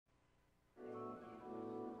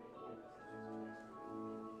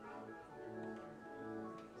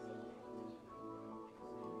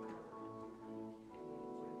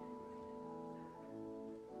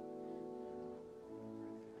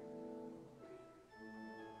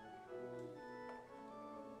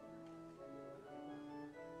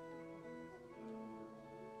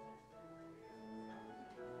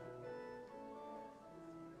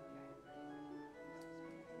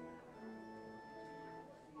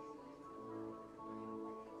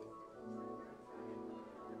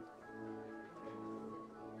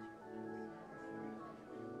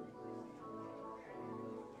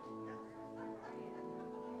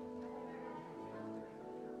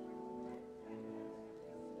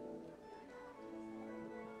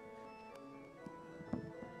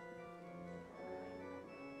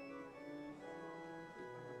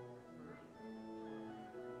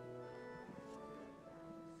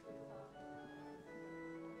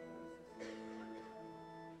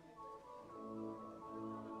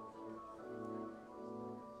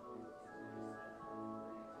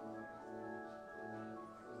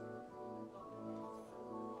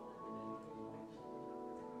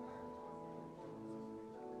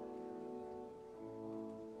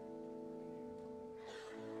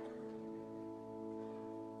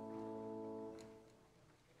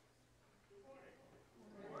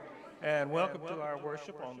And welcome to our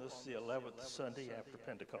worship on this, the 11th Sunday after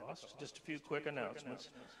Pentecost. Just a few quick announcements.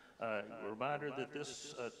 A reminder that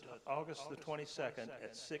this August the 22nd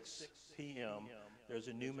at 6 p.m., there's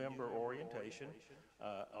a new member orientation.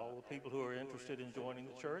 All the people who are interested in joining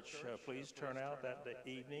the church, please turn out that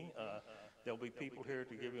evening. There'll be people here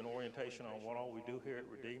to give you an orientation on what all we do here at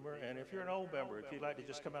Redeemer. And if you're an old member, if you'd like to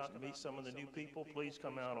just come out and meet some of the new people, please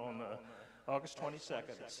come out on August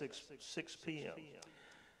 22nd at 6 p.m.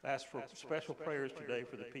 Ask for special prayers today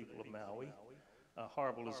for the people of Maui. A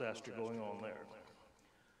horrible disaster going on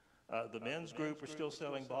there. The men's group are still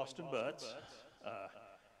selling Boston Butts.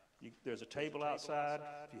 There's a table outside.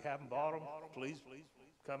 If you haven't bought them, please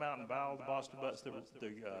come out and buy all the Boston Butts. The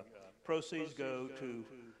proceeds go to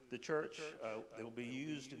the church. They will be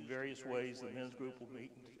used in various ways. The men's group will meet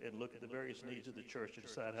and look at the various needs of the church to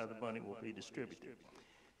decide how the money will be distributed.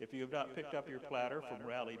 If you have not picked up your platter from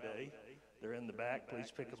Rally Day, they're in the back. Please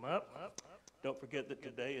pick them up. Don't forget that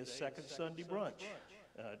today is Second Sunday Brunch.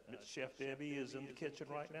 Chef Debbie is in the kitchen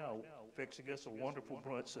right now fixing us a wonderful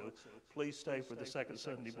brunch, so please stay for the Second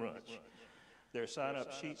Sunday Brunch. There are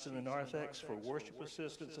sign-up sheets in the narthex for worship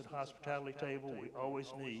assistants and hospitality table. We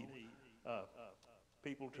always need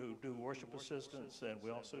people to do worship assistants, and we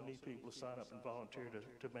also need people to sign up and volunteer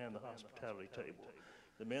to man the hospitality table.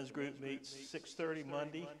 The men's group meets 6:30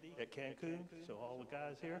 Monday at Cancun, so all the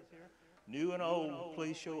guys here, new and old,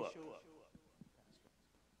 please show up.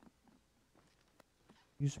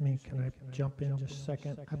 Excuse me, can I jump in just a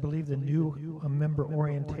second? I believe the new member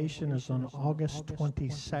orientation is on August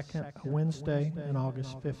 22nd, a Wednesday, and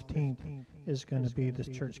August 15th is going to be the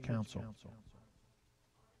church council.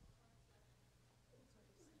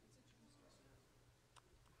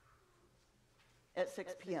 At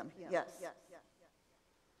 6 p.m., yes.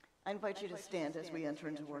 I invite you to stand as we enter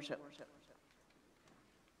into worship.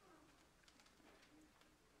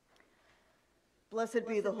 Blessed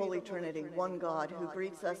be the Holy Trinity, one God, who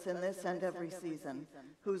greets us in this and every season,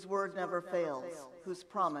 whose word never fails, whose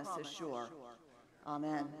promise is sure.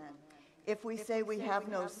 Amen. If we say we have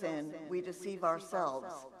no sin, we deceive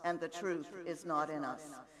ourselves, and the truth is not in us.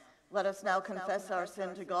 Let us now confess our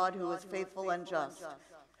sin to God, who is faithful and just,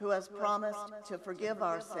 who has promised to forgive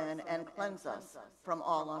our sin and cleanse us from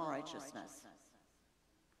all unrighteousness.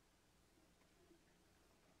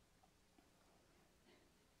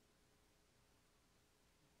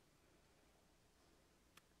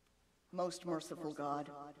 Most merciful God,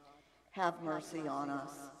 have mercy on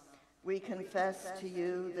us. We confess to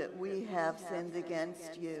you that we have sinned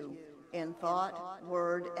against you in thought,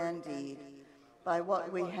 word, and deed, by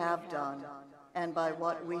what we have done and by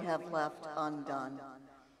what we have left undone.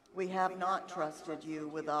 We have not trusted you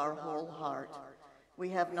with our whole heart. We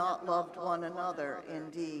have not loved one another in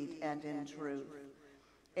deed and in truth.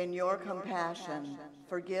 In your compassion,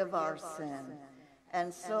 forgive our sin,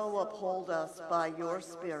 and so uphold us by your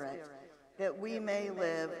Spirit, that we may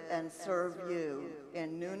live and serve you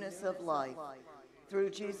in newness of life, through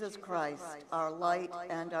Jesus Christ, our light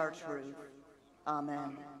and our truth.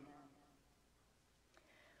 Amen.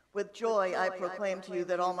 With joy, I proclaim to you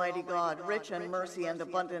that Almighty God, rich in mercy and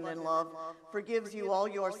abundant in love, forgives you all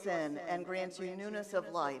your sin and grants you newness of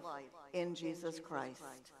life in Jesus Christ.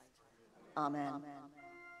 Amen.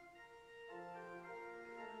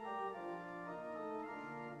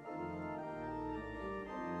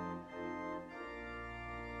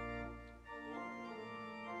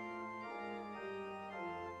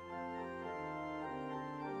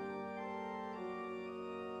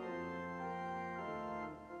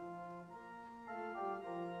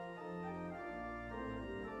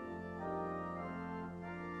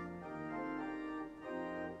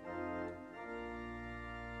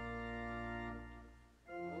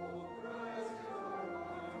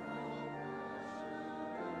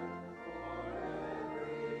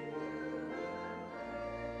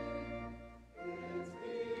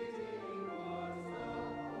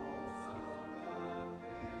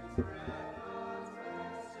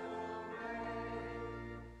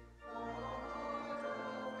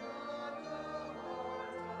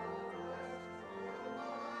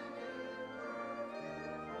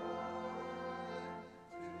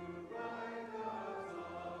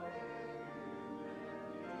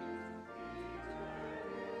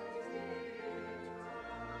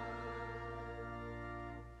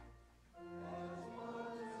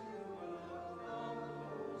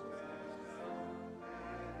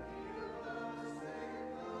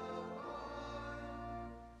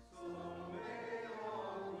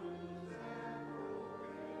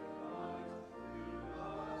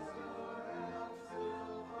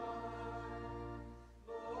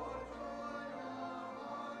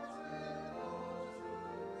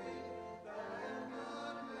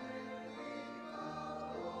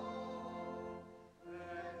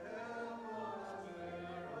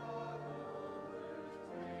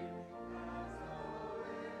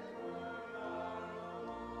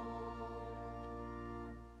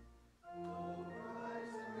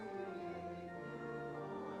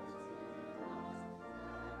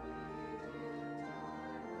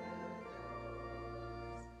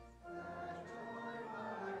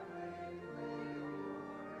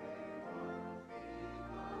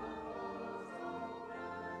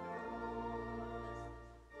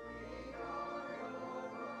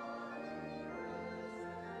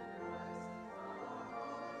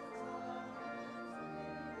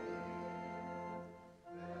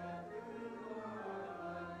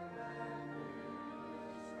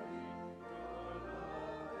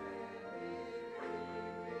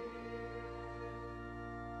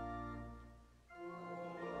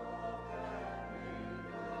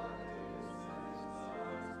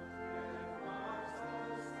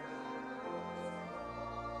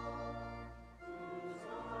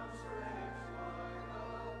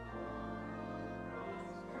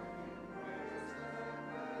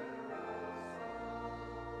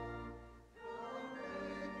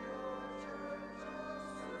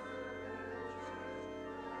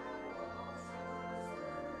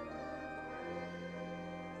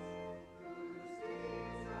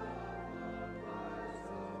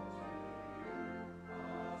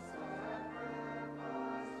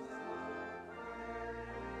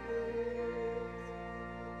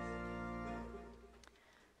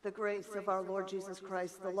 The grace of our Lord Jesus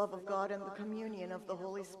Christ, the love of God, and the communion of the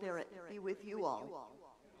Holy Spirit be with you all.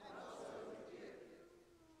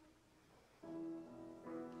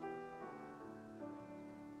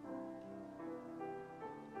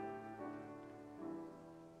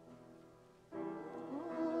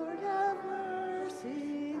 Lord, have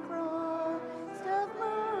mercy. Christ, have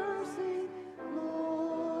mercy.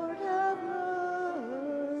 Lord, have mercy.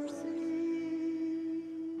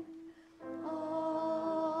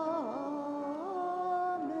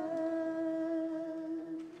 Amen.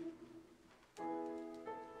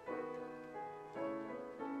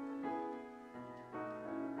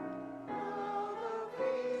 Now the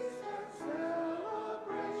feast and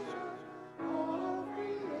celebration of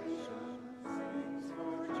creation sings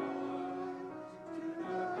for joy to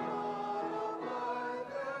the God of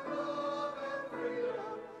life and love and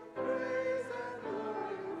freedom, praise and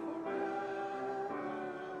glory forevermore.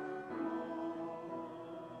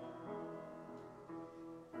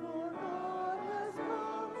 For God has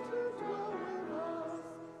come to dwell with us,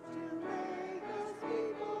 to make us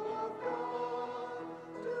people of God,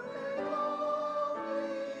 to make all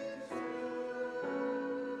things new.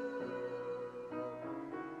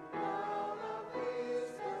 Now the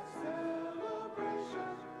feast and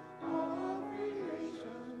celebration of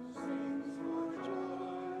creation sings for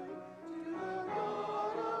joy to the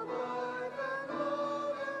God of life and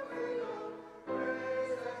love and freedom,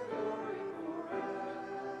 praise and glory forevermore.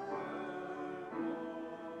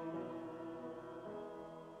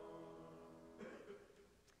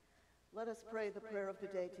 Let us pray the prayer of the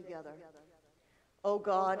day together. O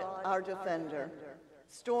God, our defender,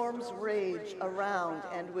 storms rage around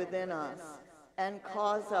and within us and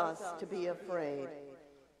cause us to be afraid.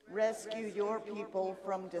 Rescue your people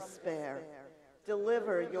from despair.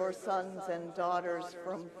 Deliver your sons and daughters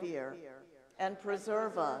from fear, and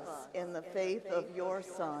preserve us in the faith of your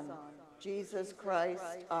Son, Jesus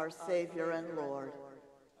Christ, our Savior and Lord.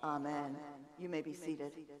 Amen. You may be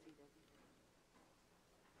seated.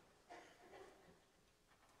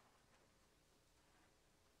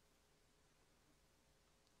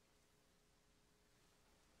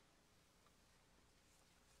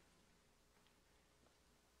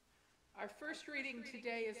 Our first reading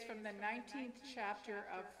today is from the 19th chapter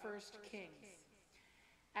of 1 Kings.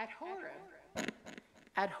 At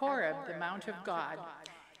Horeb, the Mount of God,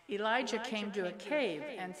 Elijah came to a cave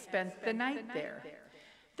and spent the night there.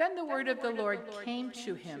 Then the word of the Lord came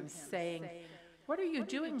to him, saying, "What are you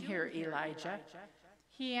doing here, Elijah?"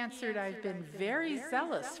 He answered, "I've been very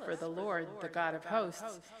zealous for the Lord, the God of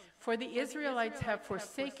hosts, for the Israelites have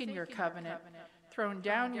forsaken your covenant, thrown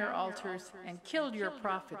down your altars, and killed your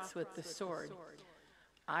prophets with the sword.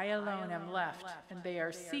 I alone am left, and they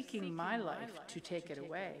are seeking my life to take it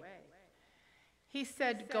away." He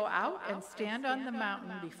said, "Go out and stand on the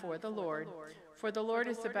mountain before the Lord, for the Lord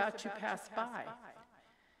is about to pass by."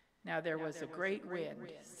 Now there was a great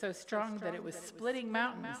wind, so strong that it was splitting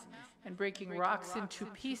mountains and breaking rocks into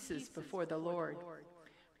pieces before the Lord.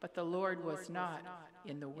 But the Lord was not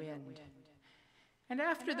in the wind. And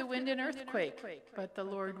after the wind, an earthquake, but the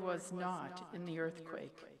Lord was not in the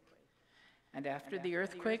earthquake. And after the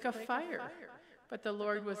earthquake, a fire, but the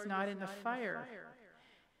Lord was not in the fire.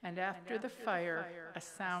 And after the fire, a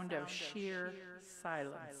sound of sheer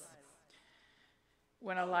silence.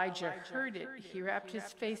 When Elijah heard it, he wrapped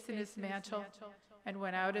his face in his mantle and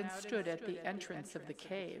went out and stood at the entrance of the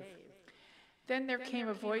cave. Then there came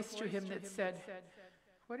a voice to him that said,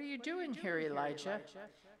 "What are you doing here, Elijah?"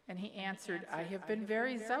 And he answered, "I have been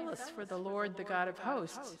very zealous for the Lord, the God of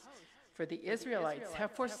hosts, for the Israelites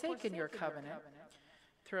have forsaken your covenant,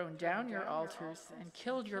 thrown down your altars, and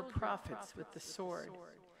killed your prophets with the sword.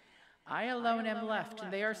 I alone am left,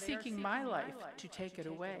 and they are seeking my life to take it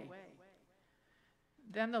away."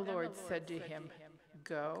 Then the Lord said to him,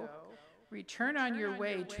 "Go, return on your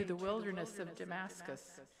way to the wilderness of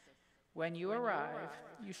Damascus. When you arrive,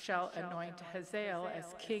 you shall anoint Hazael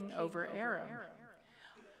as king over Aram.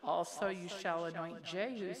 Also you shall anoint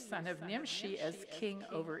Jehu, son of Nimshi, as king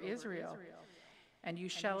over Israel. And you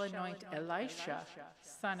shall anoint Elisha,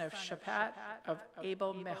 son of Shaphat of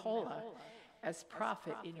Abel-Meholah, as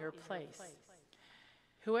prophet in your place.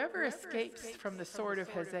 Whoever escapes from the sword of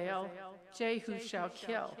Hazael, Jehu shall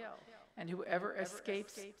kill, and whoever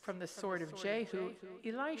escapes from the sword of Jehu,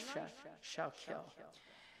 Elisha shall kill.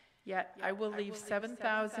 Yet I will leave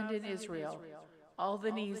 7,000 in Israel, all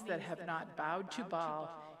the knees that have not bowed to Baal,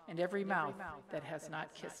 and every mouth that has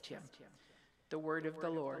not kissed him." The word of the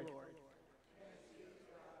Lord.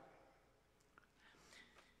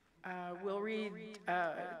 We'll read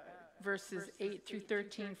verses 8 through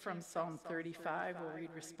 13 from Psalm 35. We'll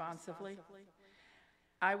read responsively.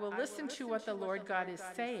 I will listen to what the Lord God is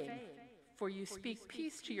saying, for you speak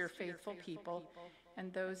peace to your faithful people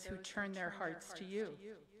and those who turn their hearts to you.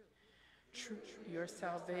 Your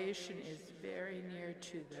salvation is very near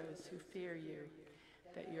to those who fear you,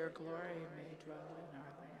 that your glory may dwell in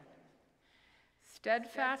our land.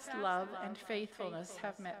 Steadfast love and faithfulness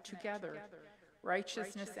have met together.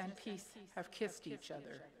 Righteousness and peace have kissed each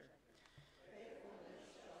other.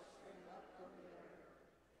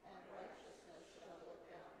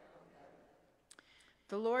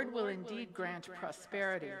 The Lord will indeed grant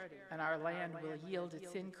prosperity, and our land will yield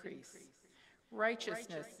its increase.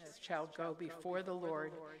 Righteousness shall go before the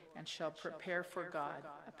Lord and shall prepare for God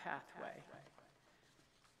a pathway.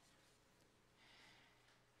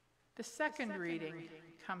 The second reading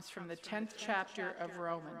comes from the 10th chapter of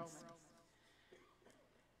Romans.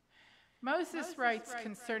 Moses writes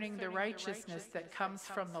concerning the righteousness that comes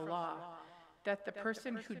from the law, that the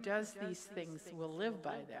person who does these things will live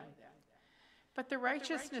by them. But the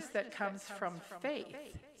righteousness that comes from faith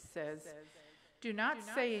says, do not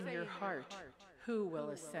say in your heart, who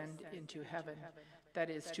will ascend into heaven, that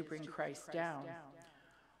is to bring Christ down,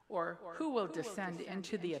 or who will descend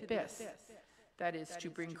into the abyss, that is to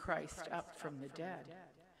bring Christ up from the dead.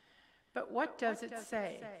 But what does it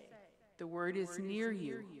say? The word is near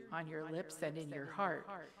you, on your lips and in your heart.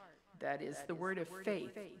 That is the word of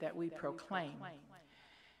faith that we proclaim.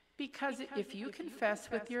 Because if you confess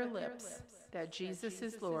with your lips that Jesus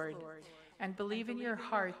is Lord, and believe in your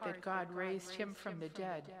heart that God raised him from the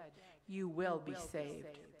dead, you will be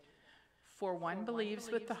saved. For one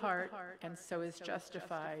believes with the heart, and so is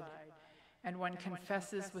justified, and one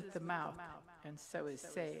confesses with the mouth, and so is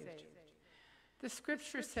saved. The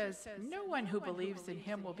scripture says, no one who believes in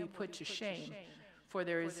him will be put to shame, for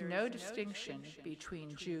there is no distinction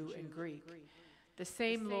between Jew and Greek. The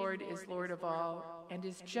same Lord is Lord of all, and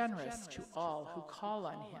is generous to all who call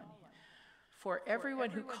on him. For everyone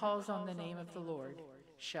who calls on the name of the Lord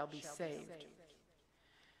shall be saved.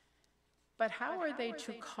 But how are they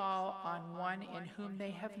to call on one in whom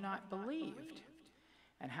they have not believed?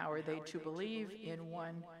 And how are they to believe in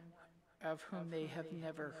one of whom they have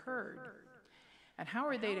never heard? And how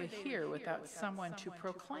are they to hear without someone to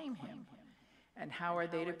proclaim him? And how are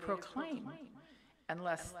they to proclaim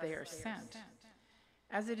unless they are sent?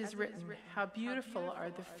 As it is written, how beautiful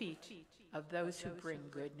are the feet of those who bring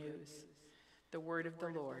good news. The word of the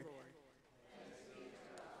Lord.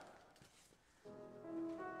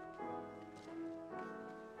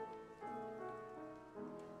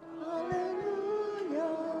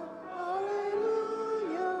 Hallelujah,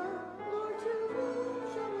 hallelujah, Lord, to whom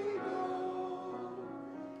shall we go?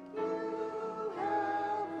 You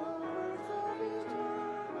have the words of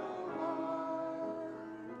eternal life.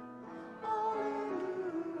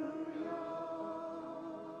 Hallelujah.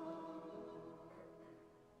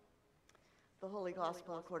 The Holy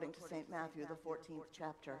Gospel according to St. Matthew, the 14th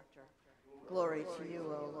chapter. Glory to you,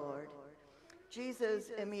 O Lord.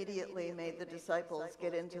 Jesus immediately made the disciples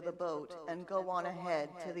get into the boat and go on ahead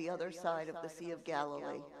to the other side of the Sea of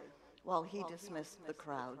Galilee, while he dismissed the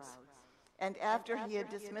crowds. And after he had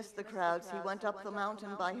dismissed the crowds, he went up the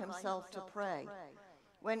mountain by himself to pray.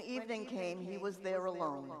 When evening came, he was there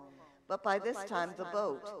alone. But by this time the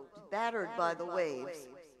boat, battered by the waves,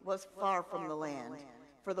 was far from the land,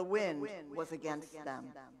 for the wind was against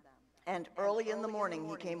them. And early in the morning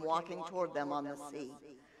he came walking toward them on the sea.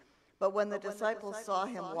 But when the disciples saw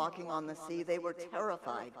him walking on the sea, they were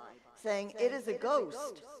terrified, saying, "It is a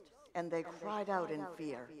ghost!" And they cried out in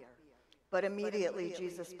fear. But immediately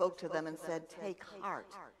Jesus spoke to them and said, "Take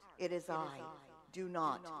heart, it is I. Do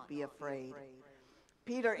not be afraid."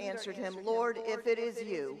 Peter answered him, "Lord, if it is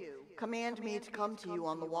you, command me to come to you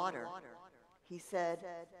on the water." He said,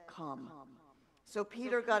 "Come." So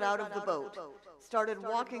Peter got out of the boat, started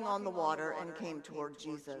walking on the water, and came toward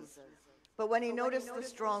Jesus. But when he noticed the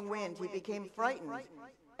strong wind, he became frightened,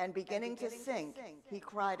 and beginning to sink, he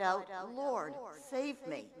cried out, "Lord, save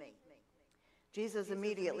me." Jesus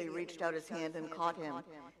immediately reached out his hand and caught him,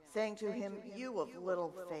 saying to him, "You of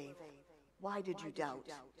little faith, why did you doubt?"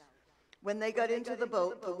 When they got into the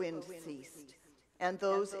boat, the wind ceased, and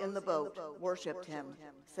those in the boat worshipped him,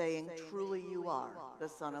 saying, "Truly you are the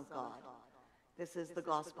Son of God." This is the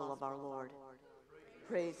gospel of our Lord.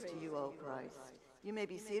 Praise to you, O Christ. You may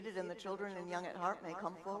be seated, and the children and young at heart may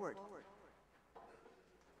come forward.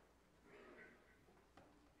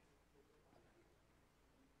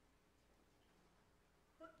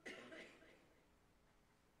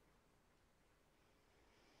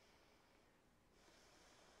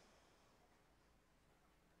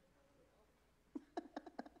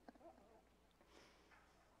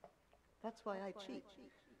 That's why I cheat.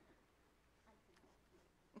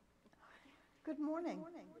 Good morning.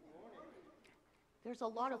 There's a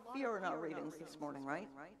lot of fear in our readings this morning, right?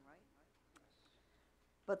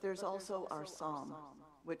 But there's also our psalm,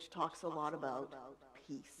 which talks a lot about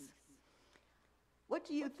peace. What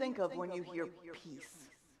do you think of when you hear peace?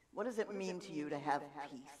 What does it mean to you to have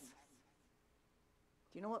peace?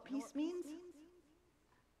 Do you know what peace means?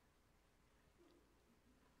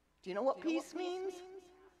 Do you know what peace means?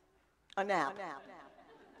 A nap.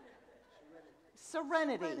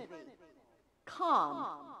 Serenity. Calm.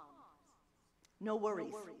 No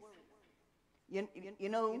worries. You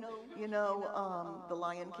know The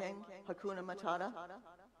Lion King, Hakuna Matata?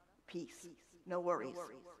 Peace. No worries,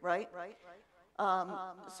 right?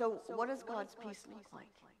 So what does God's peace look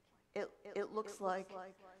like? It looks like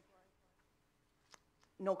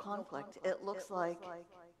no conflict. It looks like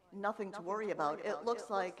nothing to worry about. It looks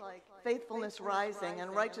like faithfulness rising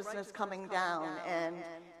and righteousness coming down and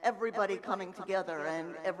everybody coming together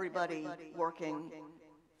and everybody working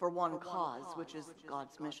for one cause, which is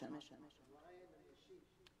God's mission.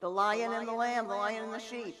 The lion and the lamb, the lion and the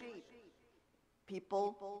sheep.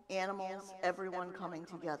 People, animals, everyone coming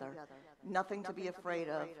together. Nothing to be afraid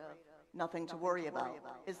of, nothing to worry about.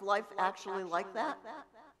 Is life actually like that?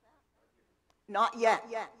 Not yet.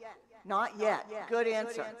 Not yet. Good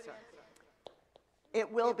answer.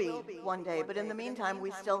 It will be one day, but in the meantime, we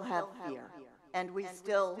still have fear. And we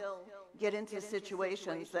still get into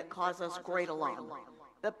situations that cause us great alarm.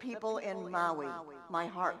 The people in Maui, my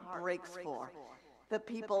heart breaks for. The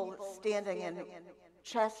people standing in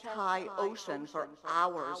chest-high ocean for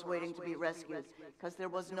hours waiting to be rescued because there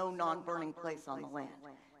was no non-burning place on the land.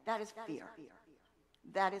 That is fear.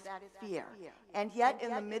 That is fear. And yet,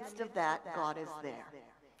 in the midst of that, God is there.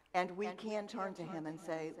 And we can turn to him and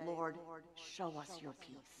say, Lord, show us your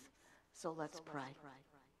peace. So let's pray.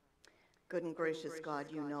 Good and gracious God,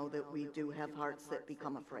 you know that we do have hearts that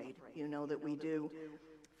become afraid. You know that we do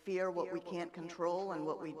fear what we can't control and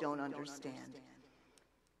what we don't understand.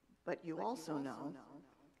 But you also know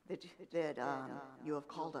that you have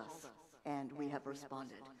called us and we have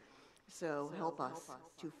responded. So help us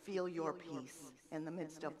to feel your peace in the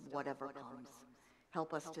midst of whatever comes.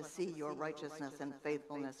 Help us to see your righteousness and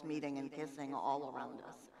faithfulness meeting and kissing all around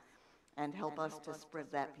us. And help us to spread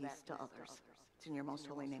that peace to others. It's in your most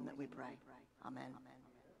holy name that we pray. Amen.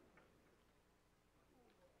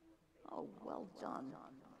 Oh, well done.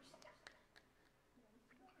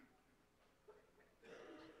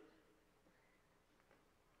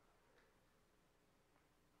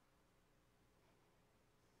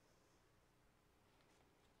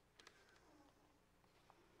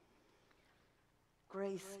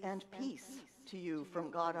 Grace and peace to you from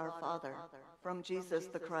God our Father, from Jesus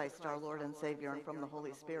the Christ, our Lord and Savior, and from the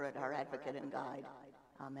Holy Spirit, our advocate and guide.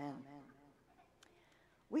 Amen.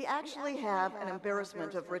 We actually have an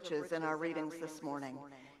embarrassment of riches in our readings this morning,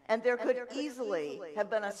 and there could easily have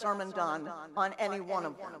been a sermon done on any one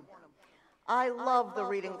of them. I love the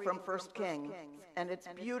reading from 1 Kings and its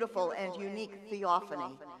beautiful and unique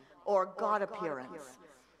theophany, or God appearance,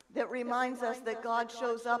 that reminds us that God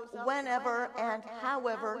shows up whenever and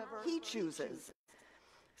however he chooses.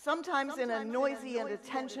 Sometimes in a noisy and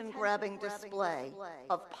attention-grabbing display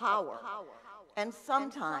of power, and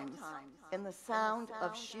sometimes in the sound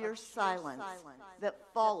of sheer silence that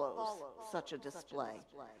follows such a display.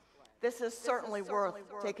 This is certainly worth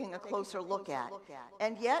taking a closer look at.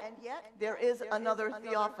 And yet, there is another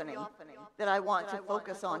theophany that I want to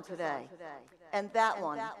focus on today, and that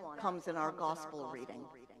one comes in our gospel reading.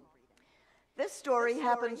 This story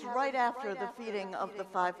happens right after the feeding of the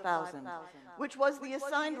 5,000, which was the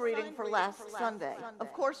assigned reading for last Sunday.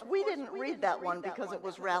 Of course, we didn't read that one because it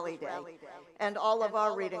was Rally Day, and all of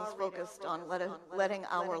our readings focused on letting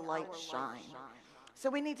our light shine.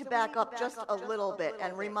 So we need to back up just a little bit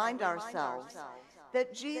and remind ourselves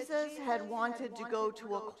that Jesus had wanted to go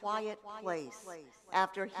to a quiet place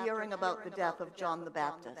after hearing about the death of John the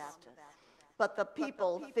Baptist. But the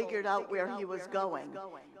people figured out where he was going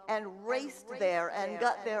and raced there and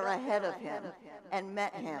got there ahead of him and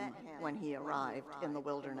met him when he arrived in the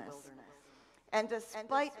wilderness. And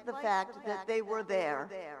despite the fact that they were there,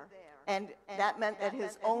 and that meant that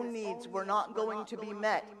his own needs were not going to be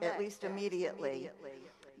met, at least immediately,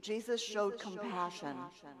 Jesus showed compassion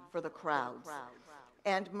for the crowds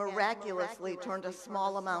and miraculously turned a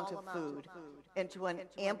small amount of food into an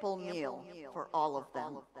ample meal for all of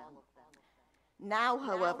them. Now,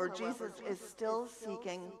 however, Jesus is still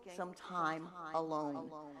seeking some time alone.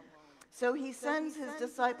 So he sends his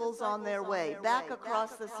disciples on their way back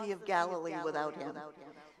across the Sea of Galilee without him,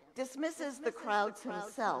 dismisses the crowds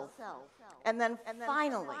himself, and then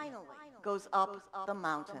finally goes up the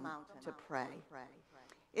mountain to pray.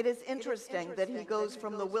 It is interesting that he goes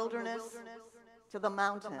from the wilderness to the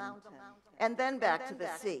mountain and then back to the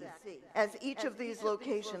sea, as each of these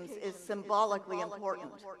locations is symbolically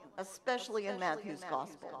important, especially in Matthew's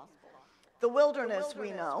gospel. The wilderness,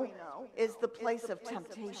 we know, is the place of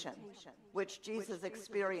temptation, which Jesus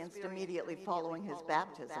experienced immediately following his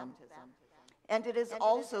baptism. And it is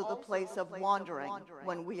also the place of wandering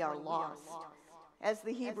when we are lost, as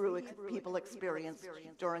the Hebrew people experienced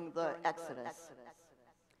during the Exodus.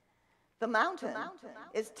 The mountain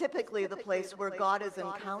is typically the place where God is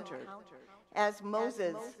encountered, as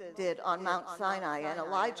Moses did on Mount Sinai and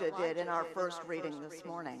Elijah did in our first reading this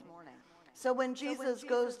morning. So when Jesus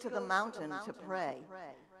goes to the mountain to pray,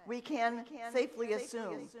 we can safely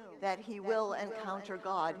assume that he will encounter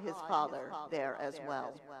God, his Father, there as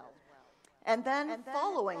well. And then,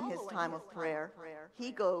 following his time of prayer,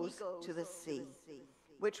 he goes to the sea,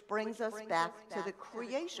 which brings us back to the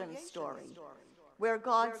creation story, where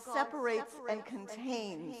God separates and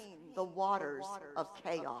contains the waters of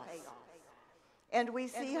chaos. And we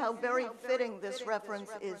see how very fitting this reference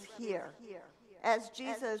is here, as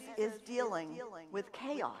Jesus is dealing with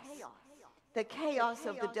chaos. The chaos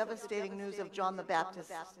of the devastating news of John the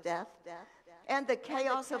Baptist's death, and the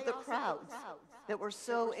chaos of the crowds that were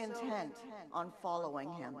so intent on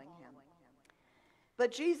following him.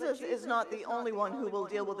 But Jesus is not the only one who will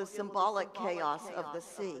deal with the symbolic chaos of the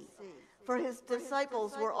sea, for his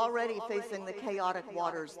disciples were already facing the chaotic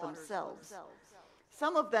waters themselves.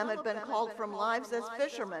 Some of them had been called from lives as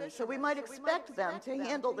fishermen, so we might expect them to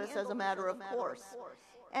handle this as a matter of course.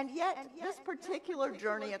 And yet, this particular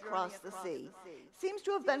journey across the sea seems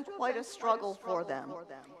to have been quite a struggle for them,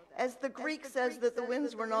 as the Greek says that the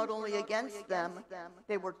winds were not only against them,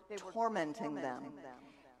 they were tormenting them.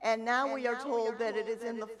 And now we are told that it is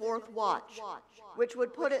in the fourth watch, which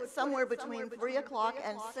would put it somewhere between 3 o'clock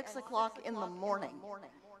and 6 o'clock in the morning,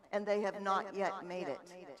 and they have not yet made it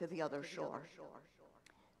to the other shore.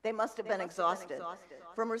 They must have been exhausted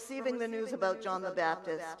from receiving the news about John the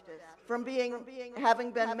Baptist, from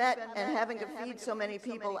having been met and having to feed so many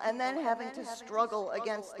people, and then having to struggle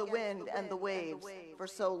against the wind and the waves for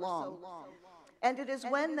so long. And it is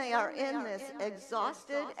when they are in this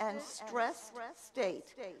exhausted and stressed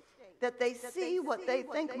state that they see what they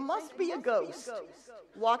think must be a ghost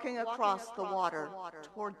walking across the water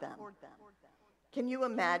toward them. Can you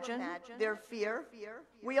imagine their fear?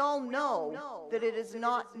 We all know that it is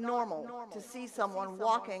not normal to see someone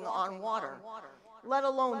walking on water, let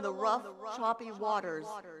alone the rough, choppy waters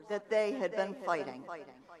that they had been fighting.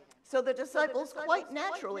 So the disciples, quite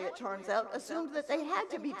naturally, it turns out, assumed that they had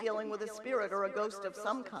to be dealing with a spirit or a ghost of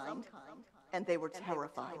some kind, and they were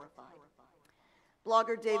terrified.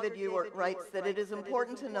 Blogger David Ewart writes that it is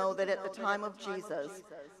important to know that at the time of Jesus,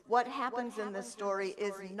 what happens in this story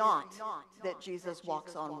is not that Jesus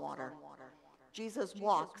walks on water. Jesus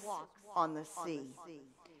walks on the sea.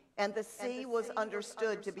 And the sea was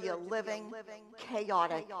understood to be a living,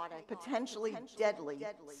 chaotic, potentially deadly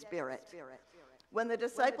spirit. When the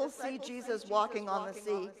disciples see Jesus walking on the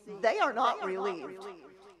sea, they are not relieved.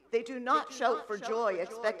 They do not shout for joy,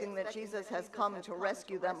 expecting that Jesus has come to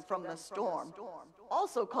rescue them from the storm,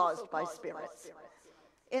 also caused by spirits.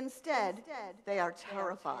 Instead, they are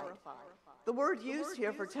terrified. The word used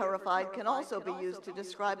here for terrified can also be used to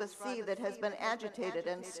describe a sea that has been agitated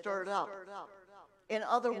and stirred up. In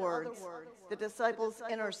other words, the disciples'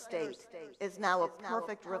 inner state is now a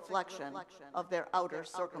perfect reflection of their outer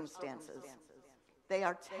circumstances. They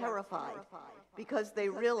are terrified because they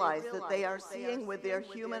realize that they are seeing with their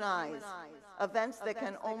human eyes events that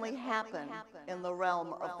can only happen in the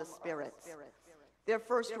realm of the spirits. Their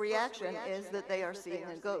first reaction is that they are seeing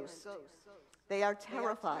a ghost. They are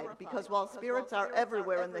terrified because while spirits are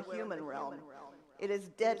everywhere in the human realm, it is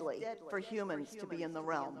deadly for humans to be in the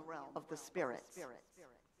realm of the spirits.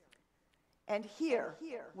 And here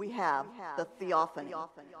we have the theophany.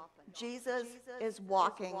 Jesus is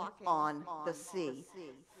walking on the sea,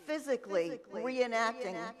 physically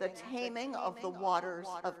reenacting the taming of the waters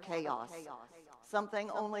of chaos, something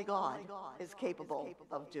only God is capable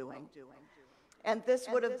of doing. And this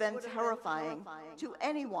would have been terrifying to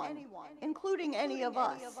anyone, including any of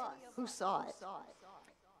us who saw it.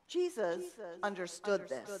 Jesus understood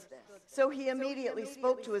this, so he immediately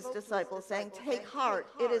spoke to his disciples, saying, "Take heart,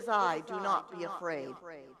 it is I, do not be afraid."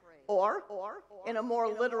 Or, in a more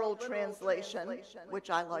literal translation, which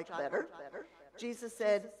I like better, Jesus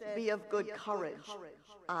said, "Be of good courage,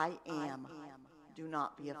 I am, do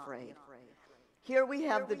not be afraid." Here we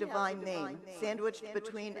have the divine name, sandwiched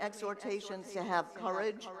between exhortations to have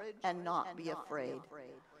courage and not be afraid.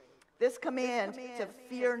 This command to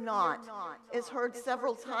fear not is heard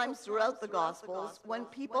several times throughout the Gospels when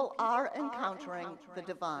people are encountering the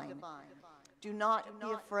divine. Do not be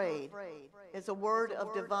afraid is a word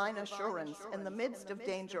of divine assurance in the midst of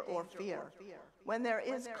danger or fear, when there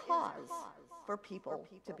is cause for people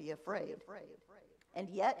to be afraid. And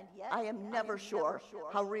yet, I am never sure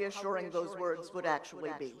how reassuring those words would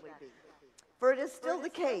actually be. For it is still the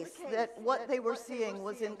case that what they were seeing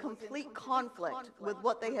was in complete conflict with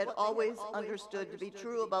what they had always understood to be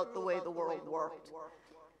true about the way the world worked.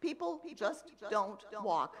 People just don't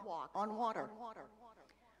walk on water.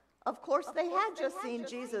 Of course, they had just seen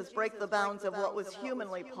Jesus break the bounds of what was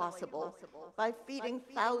humanly possible by feeding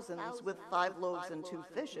thousands with 5 loaves and 2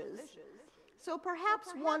 fishes. So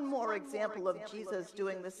perhaps one more example of Jesus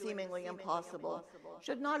doing the seemingly impossible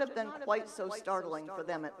should not have been quite so startling for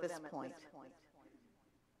them at this point.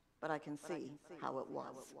 But I can see how it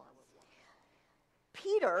was.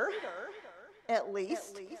 Peter, at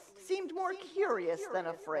least, seemed more curious than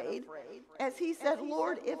afraid, as he said,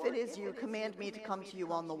 "Lord, if it is you, command me to come to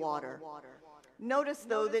you on the water." Notice,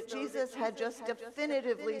 though, that Jesus had just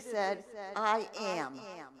definitively said, "I am."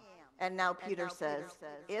 And now Peter says,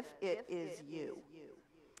 "If it is you."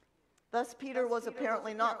 Thus, Peter was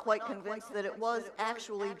apparently not quite convinced that it was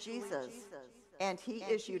actually Jesus, and he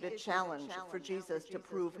issued a challenge for Jesus to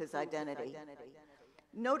prove his identity.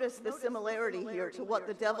 Notice the similarity here to what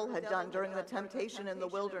the devil had done during the temptation in the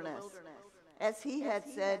wilderness, as he had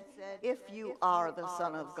said, "If you are the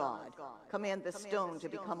Son of God, command the stone to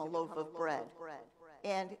become a loaf of bread.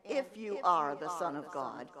 And if you are the Son of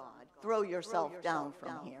God, throw yourself down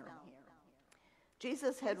from here."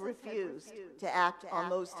 Jesus had refused to act on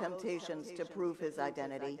those temptations to prove his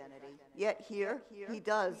identity. Yet here he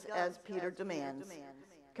does as Peter demands,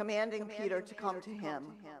 commanding Peter to come to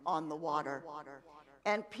him on the water.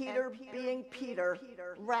 And Peter, being Peter,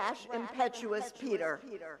 rash, impetuous Peter,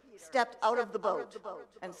 stepped out of the boat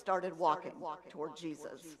and started walking toward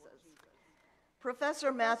Jesus.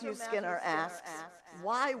 Professor Matthew Skinner asks,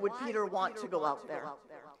 why would Peter want to go out there?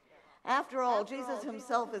 After all, Jesus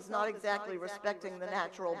himself is not exactly respecting the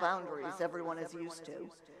natural boundaries everyone is used to.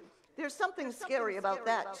 There's something scary about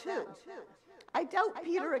that, too. I doubt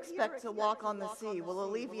Peter expects a walk on the sea will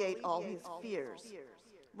alleviate all his fears.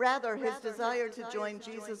 Rather, his desire to join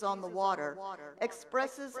Jesus on the water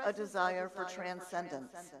expresses a desire for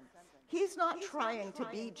transcendence. He's not trying to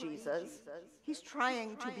be Jesus, he's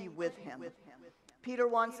trying to be with him. Peter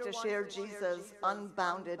wants to share Jesus'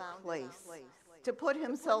 unbounded place, to put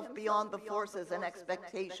himself beyond the forces and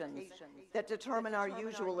expectations that determine our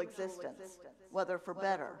usual existence, whether for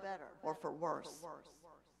better or for worse.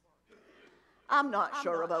 I'm not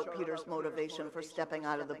sure about Peter's motivation for stepping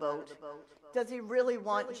out of the boat. Does he really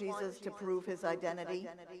want Jesus to prove his identity?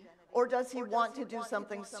 Or does he want to do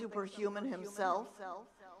something superhuman himself?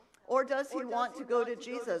 Or does he want to go to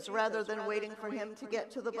Jesus rather than waiting for him to get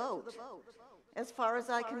to the boat? As far as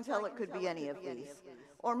I can tell, it could be any of these,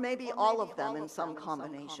 or maybe all of them in some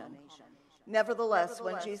combination. Nevertheless,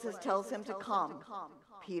 when Jesus tells him to come,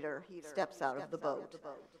 Peter steps out of the boat.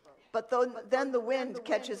 But then the wind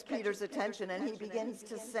catches Peter's attention and he begins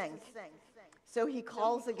to sink. So he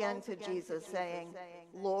calls again to Jesus, saying,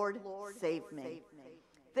 "Lord, save me."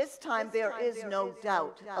 This time there is no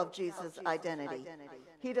doubt of Jesus' identity.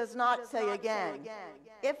 He does not say again,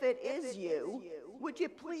 "If it is you, would you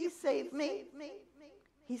please save me?"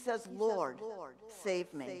 He says, "Lord,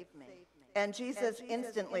 save me." And Jesus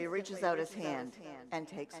instantly reaches out his hand and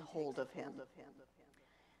takes hold of him.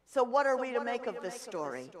 So what are we to make of this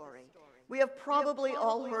story? We have probably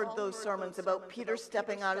all heard those sermons about Peter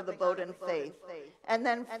stepping out of the boat in faith and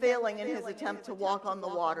then failing in his attempt to walk on the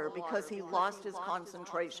water because he lost his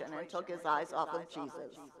concentration and took his eyes off of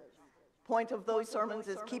Jesus. Point of those sermons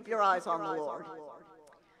is keep your eyes on the Lord.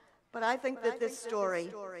 But I think that this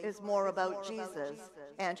story is more about Jesus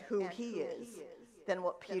and who he is than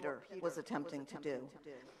what Peter was attempting to do.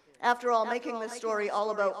 After all, making this story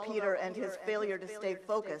all about Peter and his failure to stay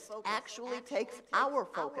focused actually takes our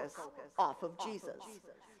focus off of Jesus.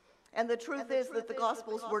 And the truth is that the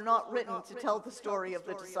Gospels were not written to tell the story of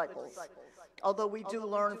the disciples, although we do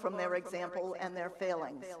learn from their example and their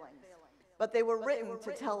failings. But they were written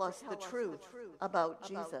to tell us the truth about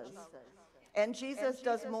Jesus. And Jesus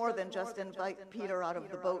does more than just invite Peter out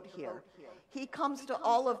of the boat here. He comes to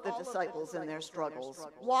all of the disciples in their struggles,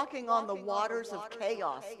 walking on the waters of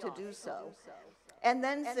chaos to do so, and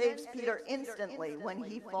then saves Peter instantly when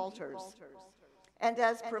he falters. And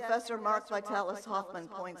as Professor Mark Vitalis Hoffman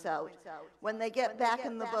points out, when they get back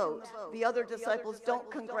in the boat, the other disciples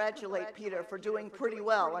don't congratulate Peter for doing pretty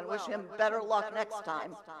well and wish him better luck next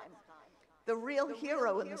time. The real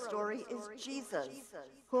hero in the story is Jesus,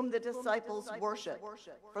 whom the disciples worship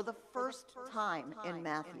for the first time in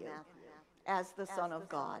Matthew as the Son of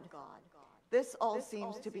God. This all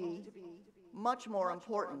seems to be much more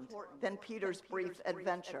important than Peter's brief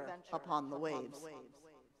adventure upon the waves.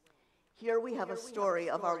 Here we have a story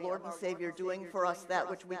of our Lord and Savior doing for us that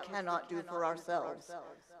which we cannot do for ourselves,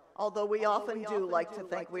 although we often do like to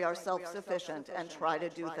think we are self-sufficient and try to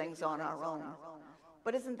do things on our own.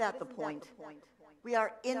 But isn't that the point? We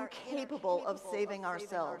are incapable of saving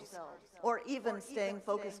ourselves or even staying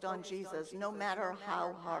focused on Jesus, no matter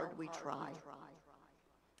how hard we try.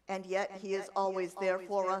 And yet he is always there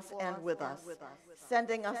for us and with us,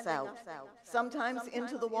 sending us out, sometimes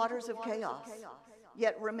into the waters of chaos,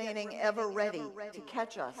 yet remaining ever ready to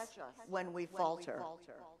catch us when we falter.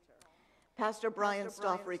 Pastor Brian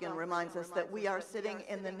Stoffregan reminds us that we are sitting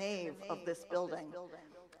in the nave of this building,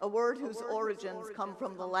 a word whose origins come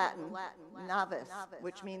from the Latin navis,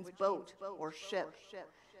 which means boat or ship.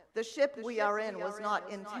 The ship we are in was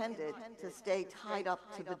not intended to stay tied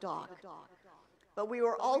up to the dock, but we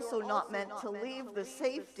were also not meant to leave the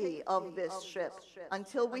safety of this ship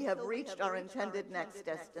until we have reached our intended next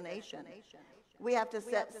destination. We have to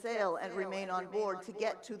set sail and remain on board to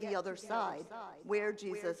get to the other side, where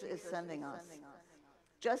Jesus is sending us.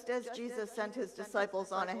 Just as Jesus sent his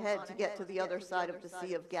disciples on ahead to get to the other side of the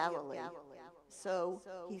Sea of Galilee, so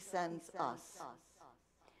he sends us.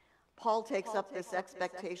 Paul takes up this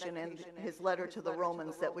expectation in his letter to the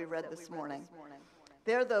Romans that we read this morning.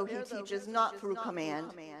 There, though, he teaches not through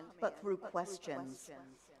command, but through questions,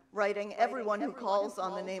 writing, "Everyone who calls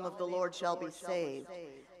on the name of the Lord shall be saved.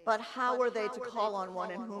 But how are they to call on one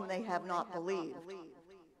in whom they have not believed?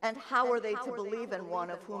 And how are they to believe in one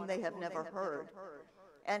of whom they have never heard?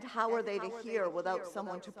 And how are they to hear without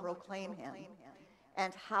someone to proclaim him?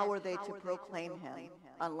 And how are they to proclaim him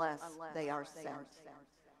unless they are sent?"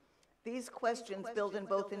 These questions build in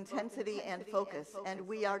both intensity and focus, and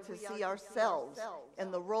we are to see ourselves in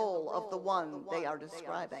the role of the one they are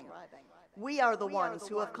describing. We are the ones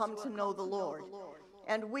who have come to know the Lord,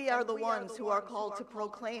 and we are the ones who are called to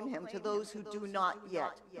proclaim him to those who do not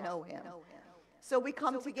yet know him. So we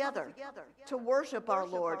come together to worship our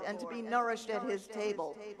Lord and to be nourished at his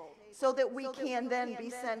table, so that we can then be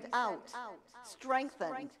sent out,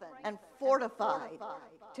 strengthened and fortified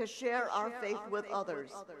to share our faith with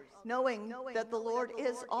others, knowing that the Lord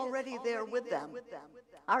is already there with them.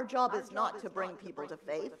 Our job is not to bring people to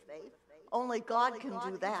faith. Only God can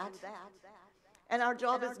do that. And our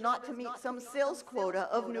job is not to meet some sales quota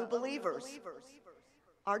of new believers.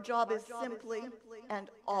 Our job is simply and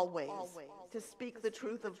always to speak the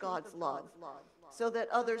truth of God's love, so that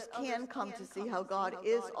others can come to see how God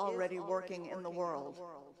is already working in the world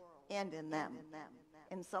and in them,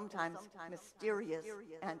 in sometimes mysterious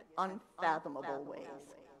and unfathomable ways.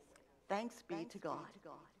 Thanks be to God.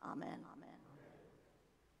 Amen.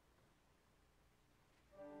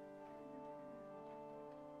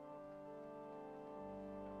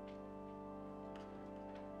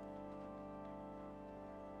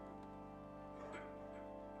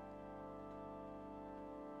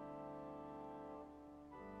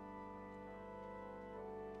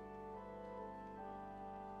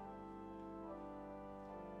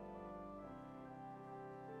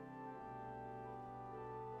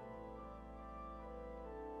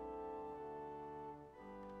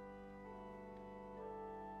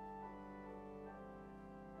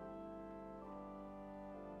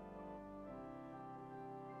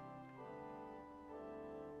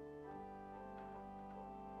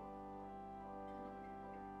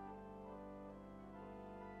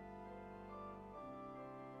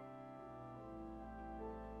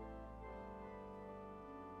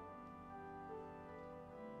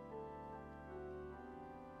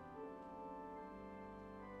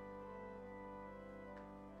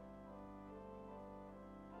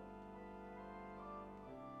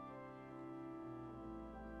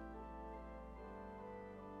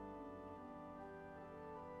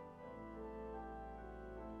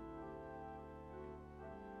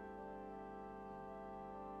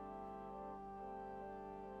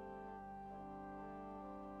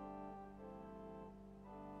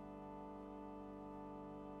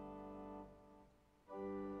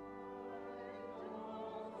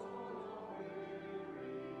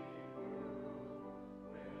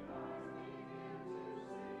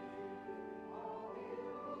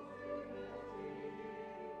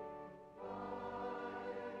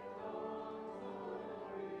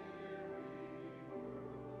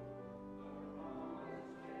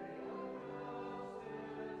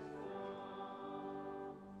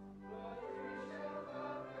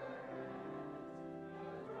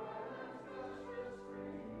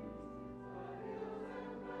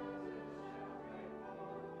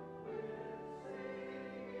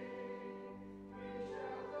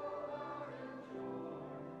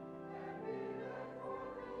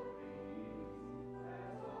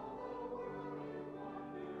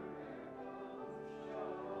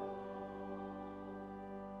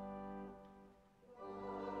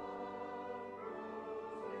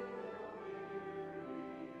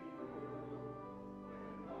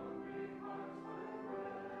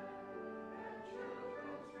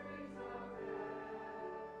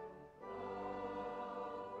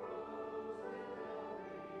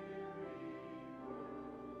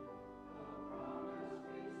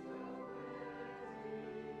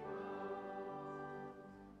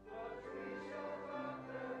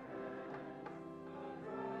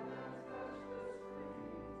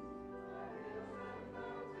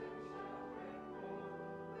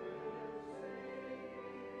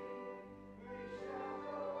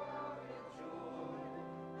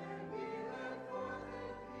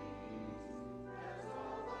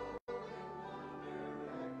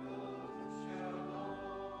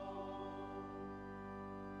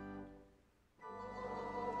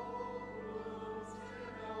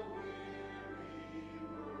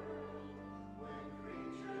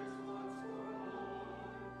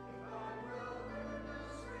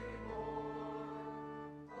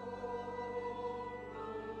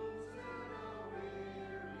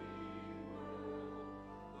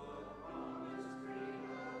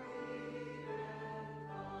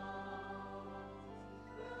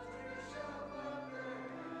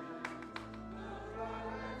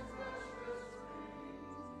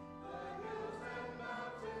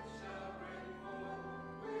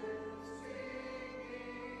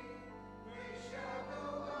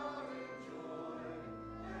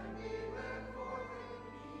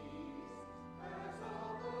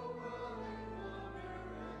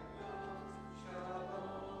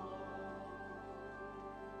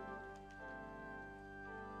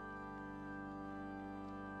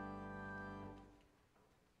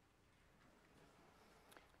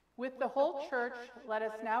 With the whole church, let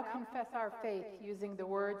us now confess our faith using the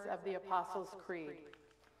words of the Apostles' Creed.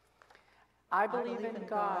 I believe in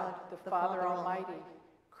God, the Father Almighty,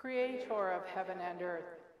 creator of heaven and earth.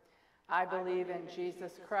 I believe in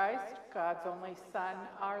Jesus Christ, God's only Son,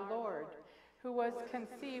 our Lord, who was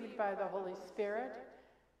conceived by the Holy Spirit,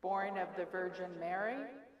 born of the Virgin Mary,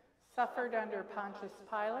 suffered under Pontius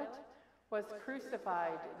Pilate, was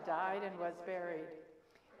crucified, died, and was buried.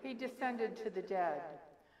 He descended to the dead.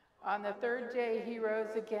 On the third day he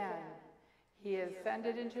rose again. He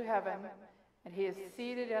ascended into heaven, and he is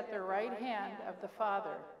seated at the right hand of the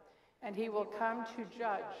Father, and he will come to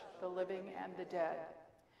judge the living and the dead.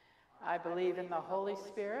 I believe in the Holy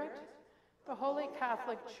Spirit, the Holy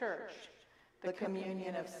Catholic Church, the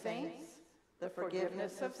communion of saints, the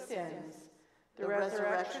forgiveness of sins, the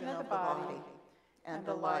resurrection of the body, and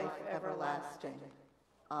the life everlasting.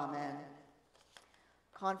 Amen.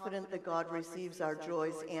 Confident that God receives our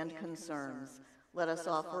joys and concerns, let us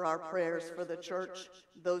offer our prayers for the church,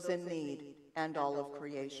 those in need, and all of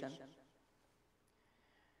creation.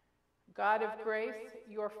 God of grace,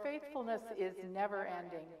 your faithfulness is never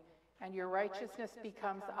ending, and your righteousness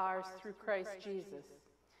becomes ours through Christ Jesus.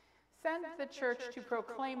 Send the church to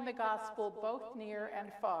proclaim the gospel both near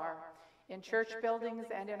and far, in church buildings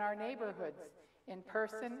and in our neighborhoods, in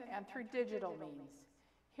person and through digital means.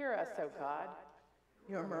 Hear us, O God.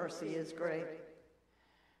 Your mercy is great.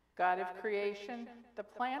 God of creation, the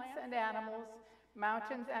plants and animals,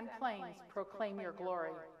 mountains and plains proclaim your glory.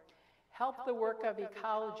 Help the work of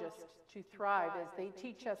ecologists to thrive as they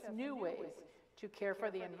teach us new ways to care for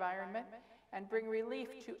the environment and bring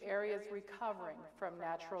relief to areas recovering from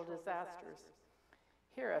natural disasters.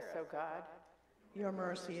 Hear us, O God. Your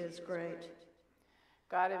mercy is great.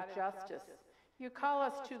 God of justice, you call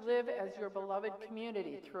us to live as your beloved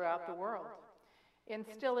community throughout the world.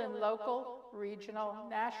 Instill in local, regional,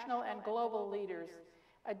 national, and global leaders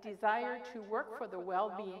a desire to work for the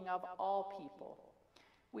well-being of all people.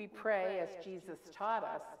 We pray, as Jesus taught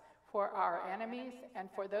us, for our enemies and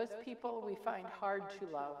for those people we find hard to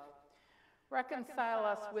love. Reconcile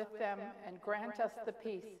us with them and grant us the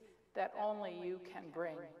peace that only you can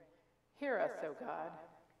bring. Hear us, O God.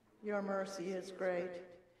 Your mercy is great.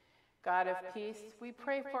 God of peace, we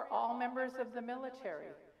pray for all members of the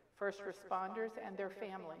military, first responders, and their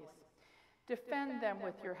families. Defend them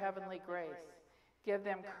with your heavenly grace. Give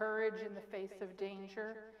them courage in the face of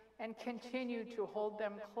danger, and continue to hold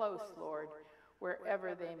them close, Lord,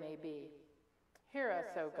 wherever they may be. Hear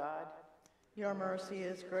us, O God. Your mercy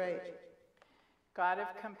is great. God of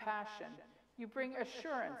compassion, you bring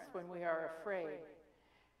assurance when we are afraid.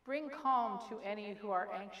 Bring calm to any who are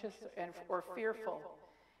anxious or fearful,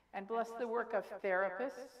 and bless the work of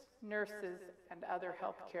therapists, nurses, and other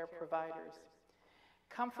healthcare providers.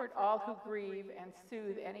 Comfort all who grieve and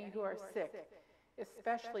soothe any who are sick,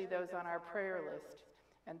 especially those on our prayer list,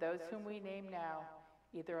 and those whom we name now,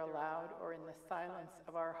 either aloud or in the silence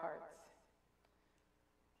of our hearts.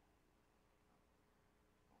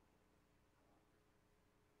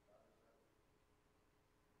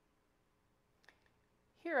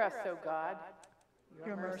 Hear us, O God.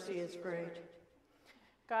 Your mercy is great.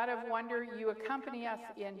 God of wonder, you accompany us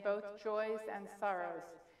in both joys and sorrows.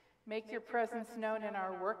 Make your presence known in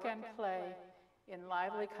our work and play, in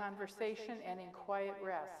lively conversation and in quiet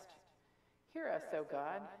rest. Hear us, O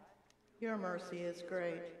God. Your mercy is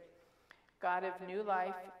great. God of new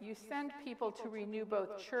life, you send people to renew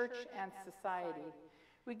both church and society.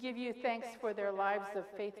 We give you thanks for their lives of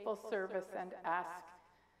faithful service and ask,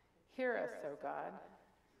 hear us, O God.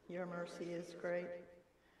 Your mercy is great.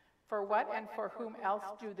 For what and for whom else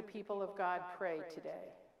do the people of God pray today?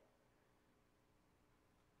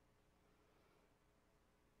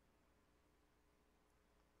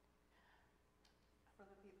 For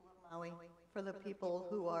the people of Maui, for the people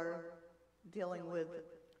who are dealing with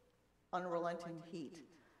unrelenting heat,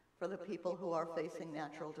 for the people who are facing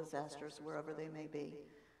natural disasters wherever they may be.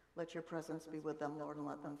 Let your presence be with them, Lord, and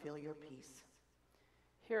let them feel your peace.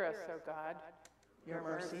 Hear us, O God. Your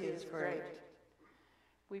mercy is great.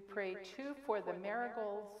 We pray, too, for the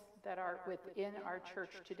marigolds that are within our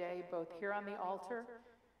church today, both here on the altar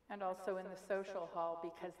and also in the social hall,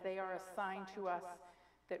 because they are a sign to us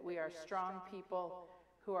that we are strong people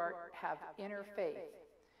who have inner faith.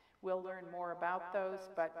 We'll learn more about those,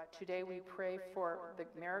 but today we pray for the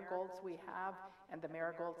marigolds we have and the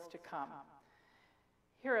marigolds to come.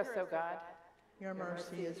 Hear us, O God. Your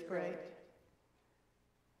mercy is great.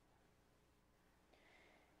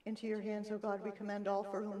 Into your hands, O God, we commend all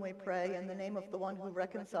for whom we pray, in the name of the one who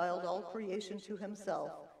reconciled all creation to himself,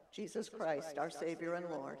 Jesus Christ, our Savior and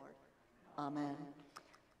Lord. Amen.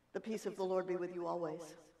 The peace of the Lord be with you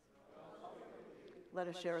always. Let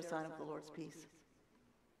us share a sign of the Lord's peace.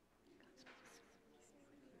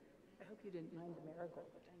 I hope you didn't mind the marigold.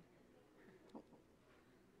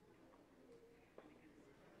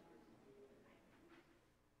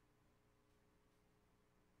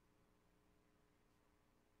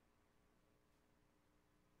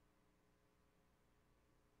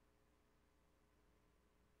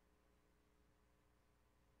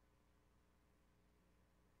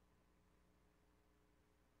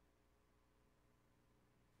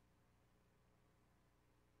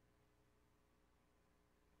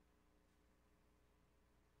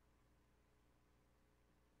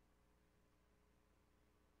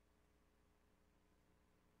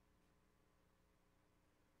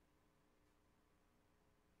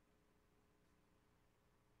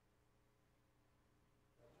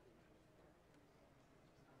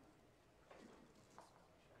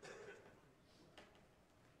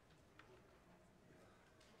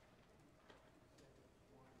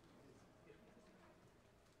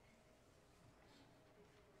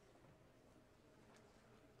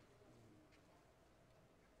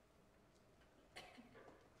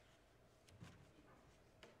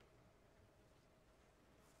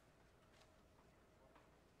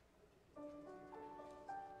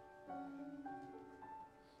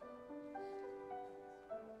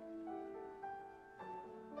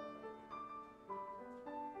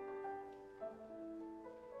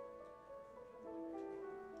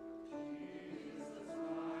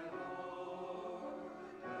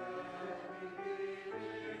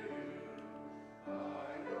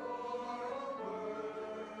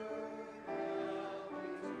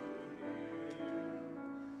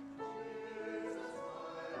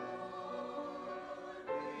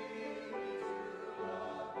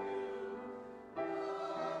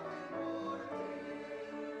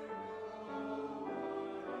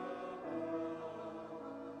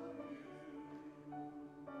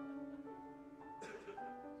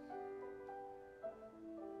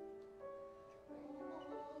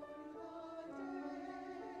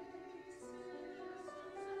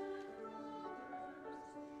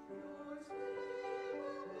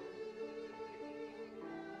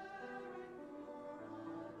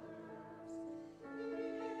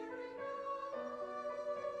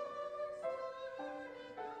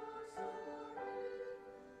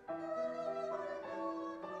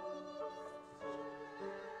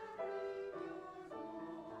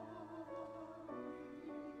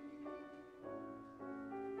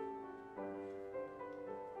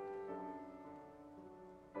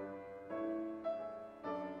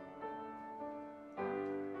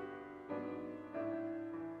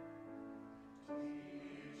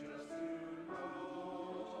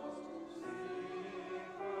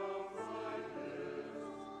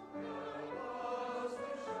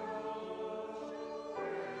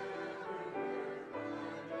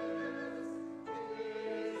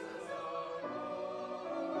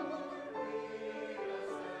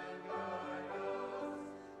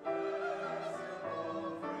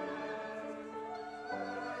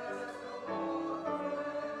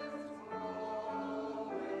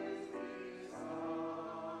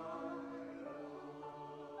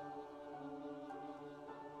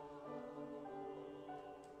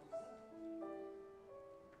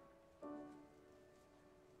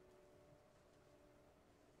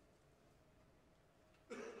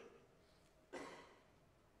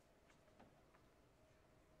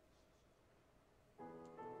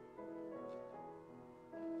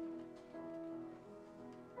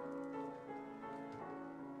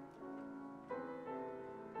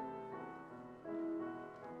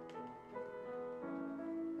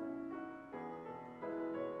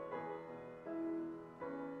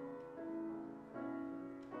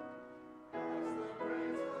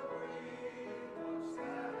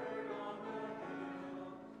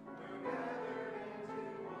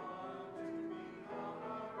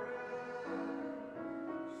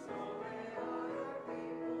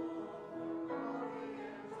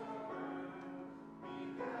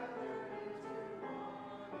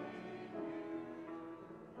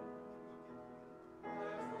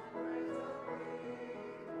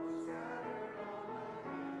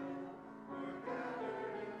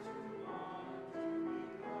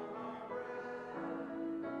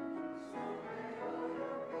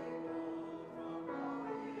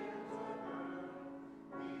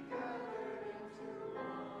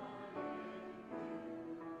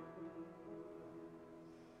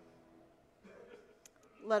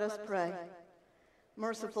 Let us pray.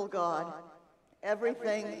 Merciful God,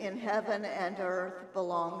 everything in heaven and earth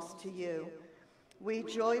belongs to you. We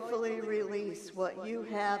joyfully release what you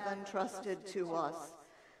have entrusted to us.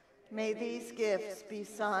 May these gifts be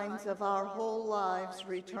signs of our whole lives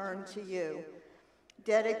returned to you,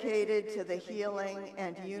 dedicated to the healing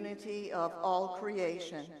and unity of all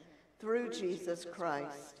creation, through Jesus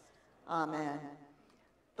Christ. Amen.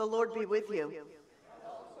 The Lord be with you.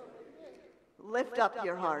 Lift up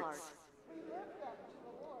your hearts.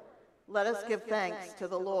 Let us give thanks to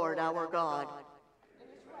the Lord our God.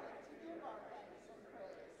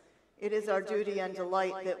 It is our duty and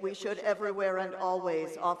delight that we should everywhere and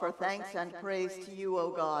always offer thanks and praise to you, O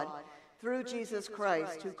God, through Jesus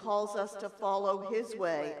Christ, who calls us to follow his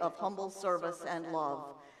way of humble service and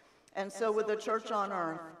love. And so with the church on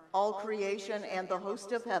earth, all creation, and the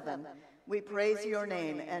host of heaven, we praise your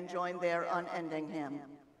name and join their unending hymn.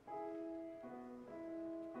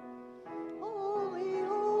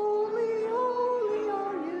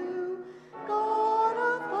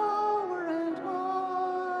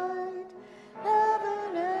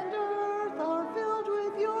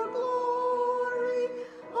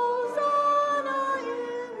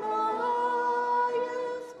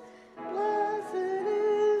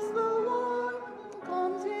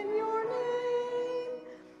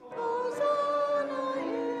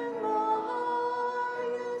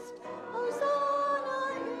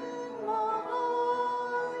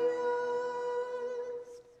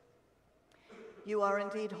 You are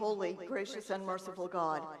indeed holy, gracious, and merciful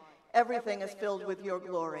God. Everything is filled with your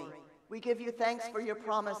glory. We give you thanks for your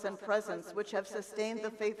promise and presence, which have sustained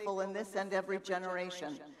the faithful in this and every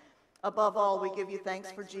generation. Above all, we give you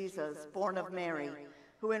thanks for Jesus, born of Mary,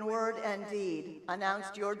 who in word and deed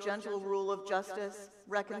announced your gentle rule of justice,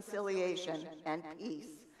 reconciliation, and peace.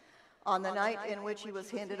 On the night in which he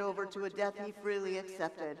was handed over to a death he freely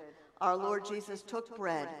accepted, our Lord Jesus took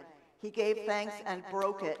bread. He gave thanks and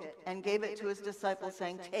broke it and gave it to his disciples,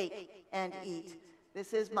 saying, "Take and eat.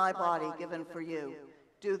 This is my body given for you.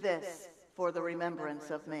 Do this for the remembrance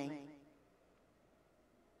of me."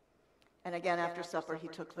 And again after supper he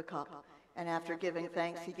took the cup, and after giving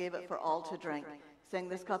thanks he gave it for all to drink, saying,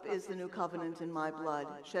 "This cup is the new covenant in my blood,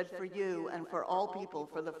 shed for you and for all people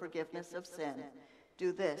for the forgiveness of sin.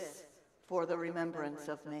 Do this for the remembrance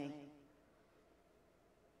of me."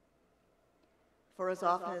 For as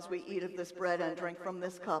often as we eat of this bread and drink from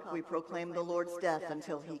this cup, we proclaim the Lord's death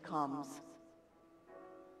until he comes.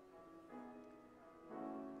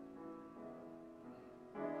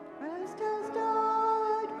 Christ has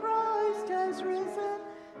died, Christ has risen,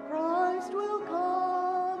 Christ will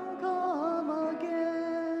come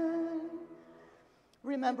again.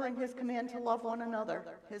 Remembering his command to love one another,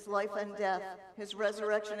 his life and death, his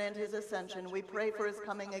resurrection and his ascension, we pray for his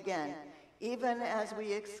coming again, even as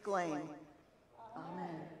we exclaim,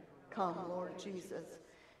 "Amen. Come, Lord Jesus."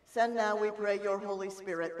 Send now, we pray, your Holy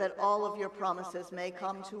Spirit, that all of your promises may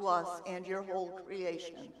come to us and your whole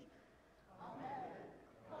creation.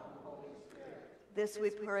 This we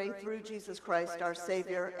pray through Jesus Christ, our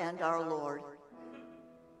Savior and our Lord.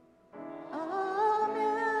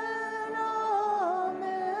 Amen,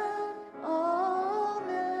 amen,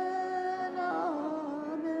 amen,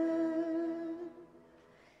 amen.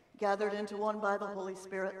 Gathered into one by the Holy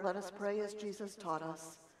Spirit, let us pray as Jesus taught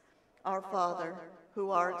us. Our Father,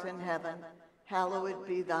 who art in heaven, hallowed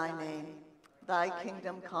be thy name. Thy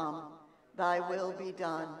kingdom come, thy will be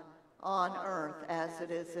done, on earth as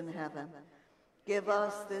it is in heaven. Give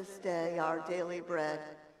us this day our daily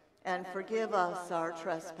bread, and forgive us our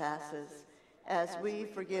trespasses, as we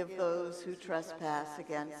forgive those who trespass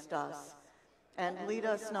against us. And lead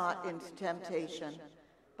us not into temptation,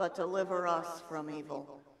 but deliver us from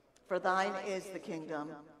evil. For thine is the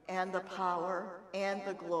kingdom, and the power, and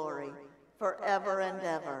the glory, forever and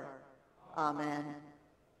ever. Amen.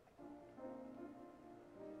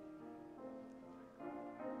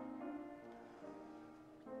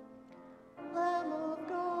 Lamb of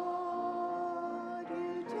God,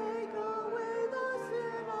 you take away the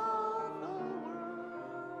sin of the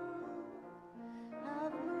world.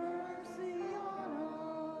 Have mercy on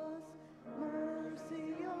us,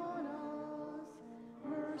 mercy on us,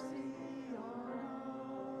 mercy on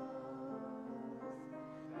us.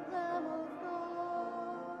 Lamb of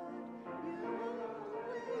God, you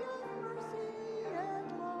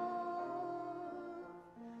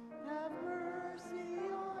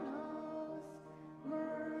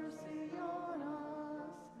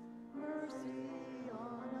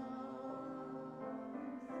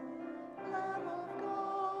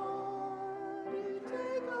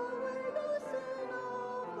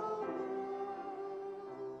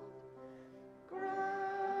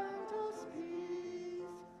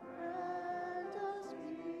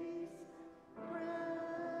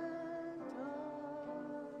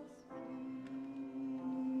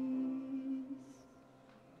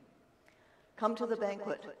Come to the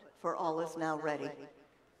banquet, for all is now ready.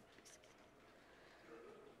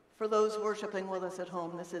 For those worshiping with us at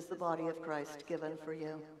home, this is the body of Christ given for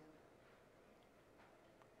you.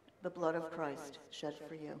 The blood of Christ shed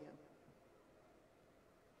for you.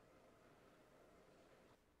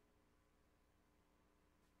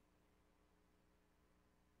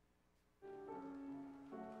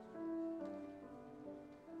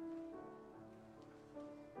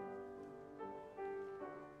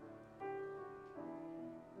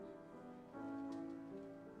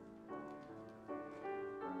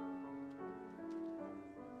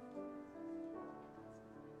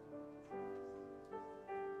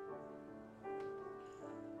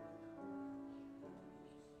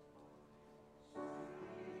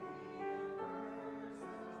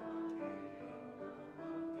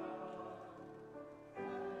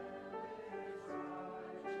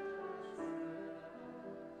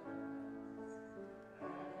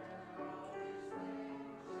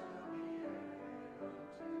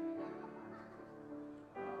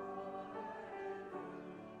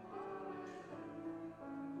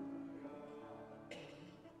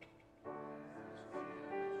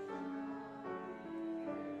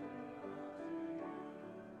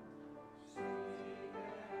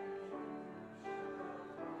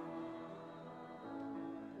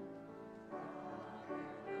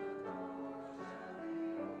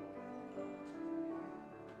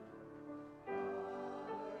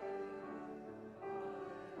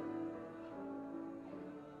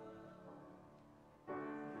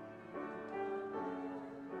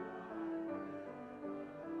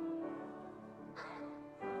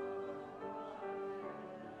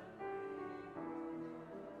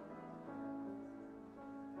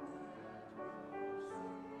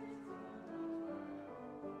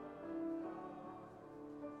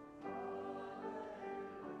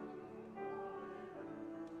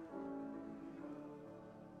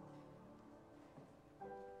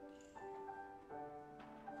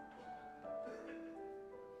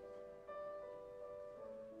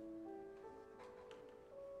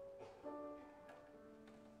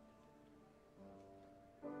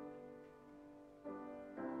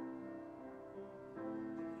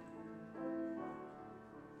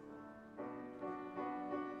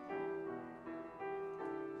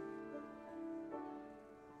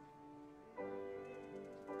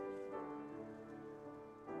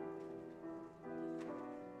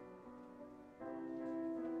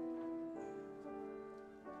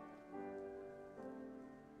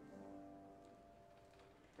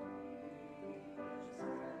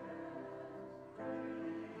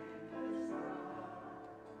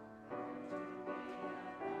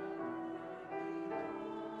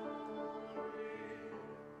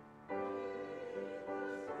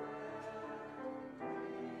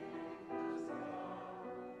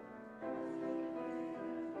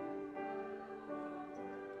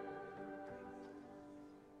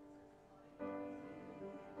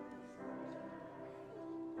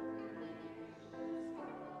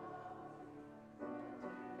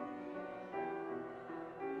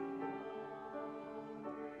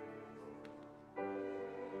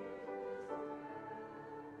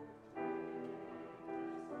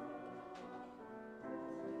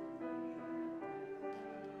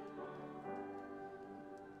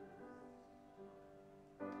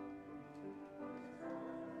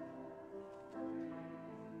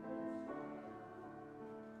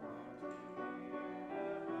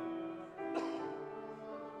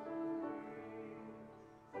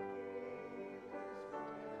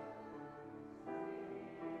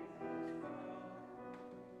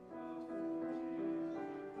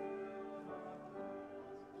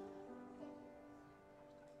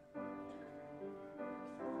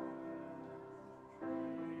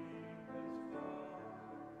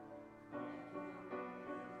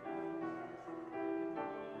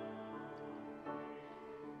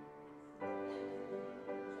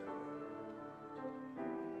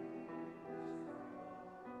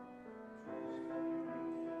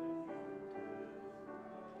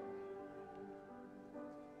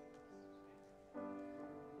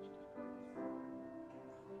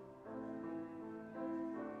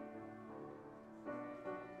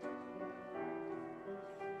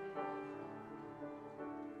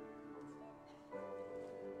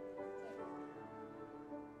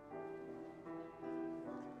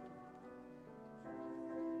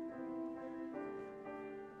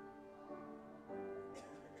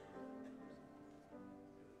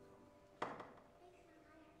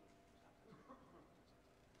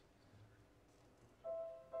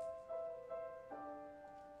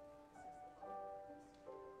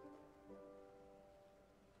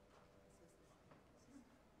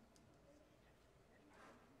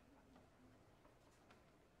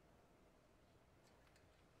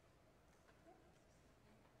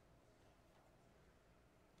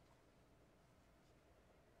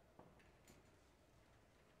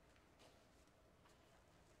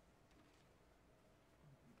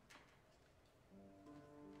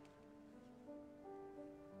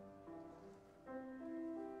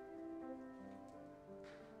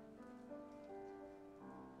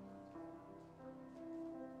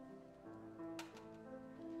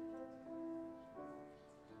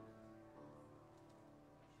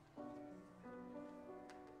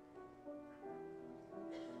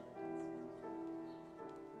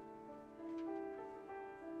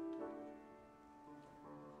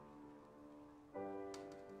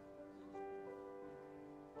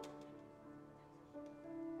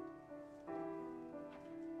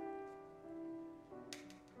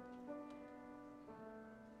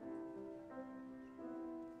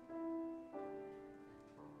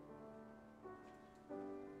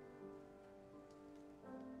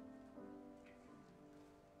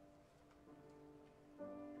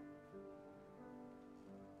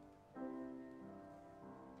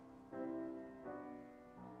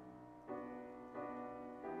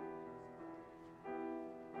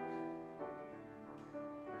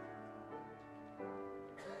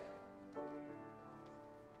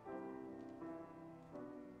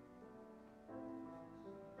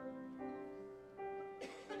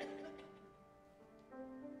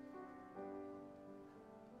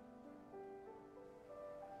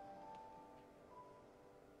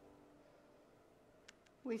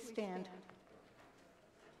 We stand.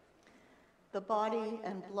 The body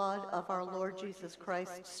and blood of our Lord Jesus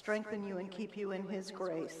Christ strengthen you and keep you in his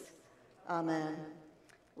grace. Amen.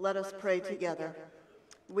 Let us pray together.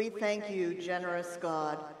 We thank you, generous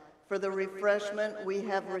God, for the refreshment we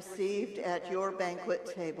have received at your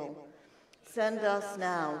banquet table. Send us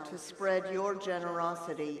now to spread your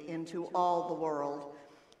generosity into all the world,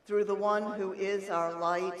 through the one who is our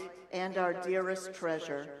light and our dearest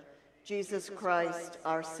treasure, Jesus Christ,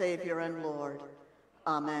 our Savior and Lord.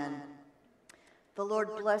 Amen. The Lord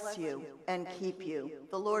bless you and keep you.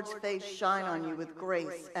 The Lord's face shine on you with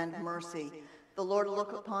grace and mercy. The Lord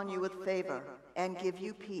look upon you with favor and give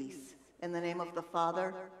you peace. In the name of the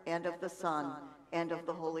Father, and of the Son, and of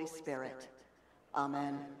the Holy Spirit.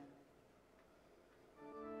 Amen.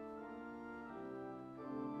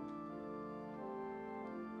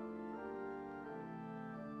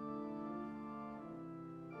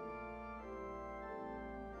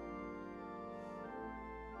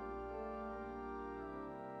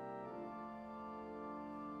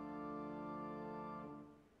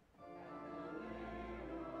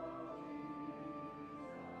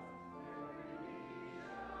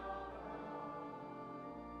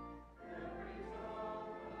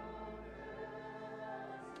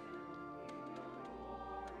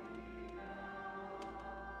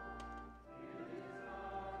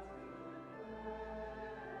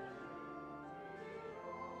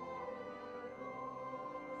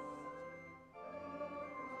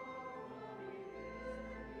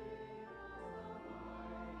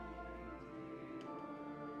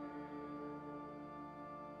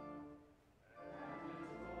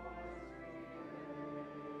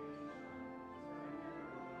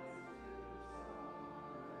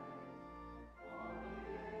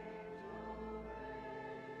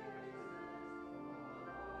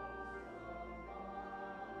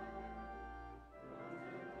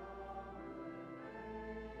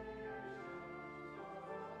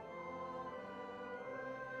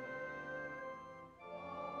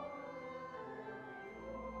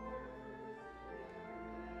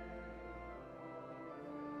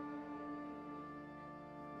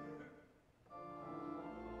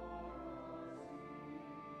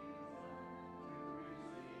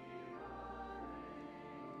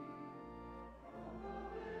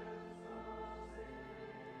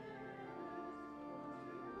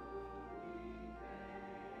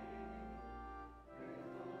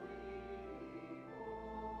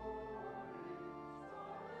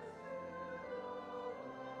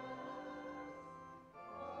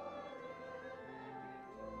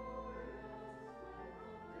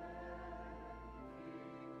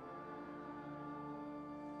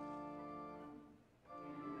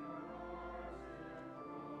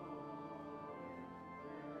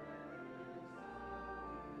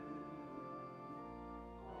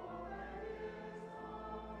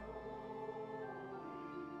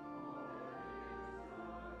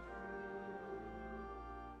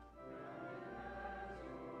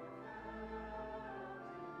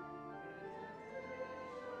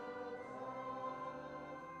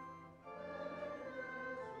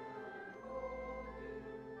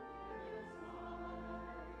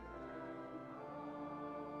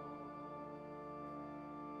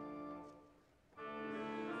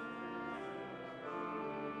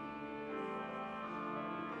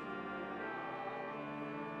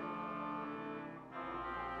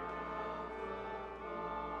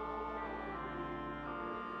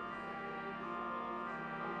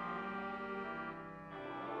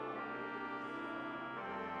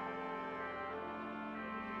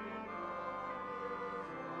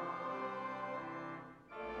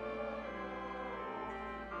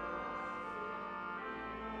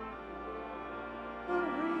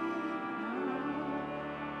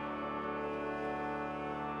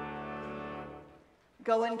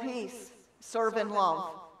 Go in peace, serve in love.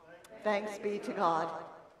 Thanks be to God.